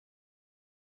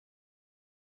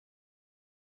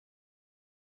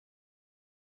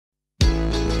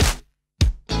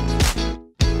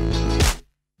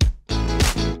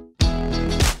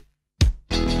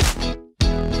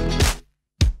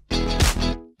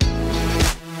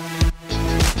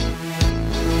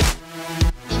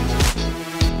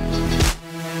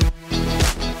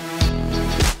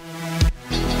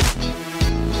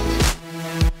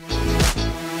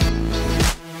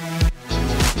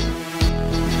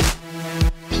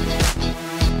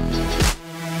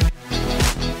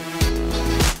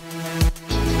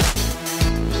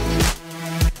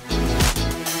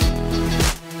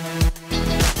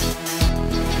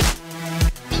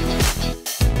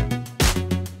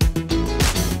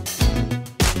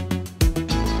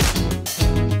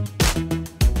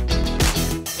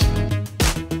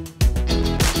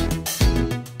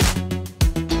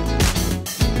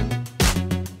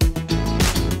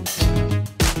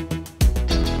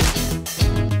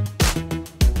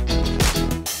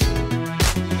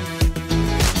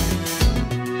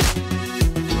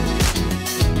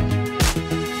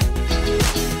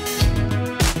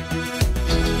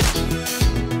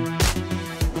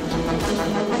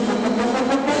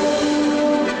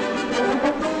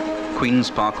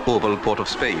Queen's Park Oval, Port of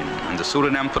Spain, and the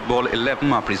Suriname Football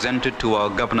 11 are presented to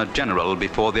our Governor-General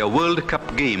before their World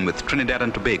Cup game with Trinidad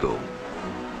and Tobago.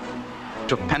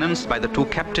 To penance by the two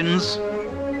captains,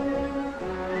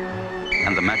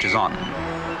 and the match is on.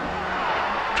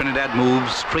 Trinidad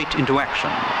moves straight into action.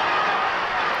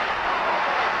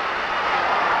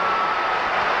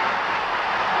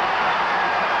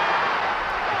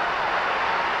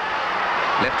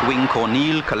 Left wing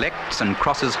Cornel collects and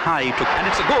crosses high and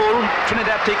it's a goal.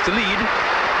 Trinidad takes the lead.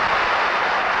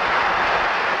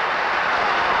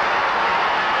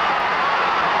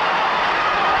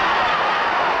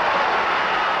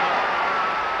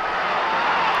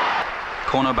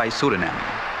 Corner by Suriname.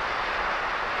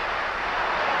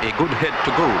 A good head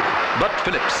to goal, but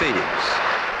Philip saves.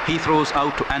 He throws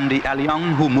out to Andy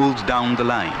Aliang, who moves down the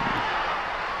line.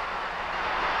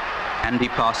 Andy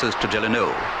passes to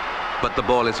Delano, but the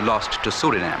ball is lost to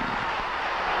Suriname.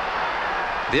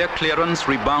 Their clearance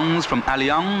rebounds from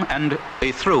Aliang and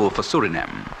a throw for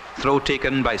Suriname. Throw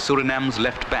taken by Surinam's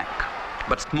left back,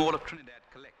 but small of Trinidad.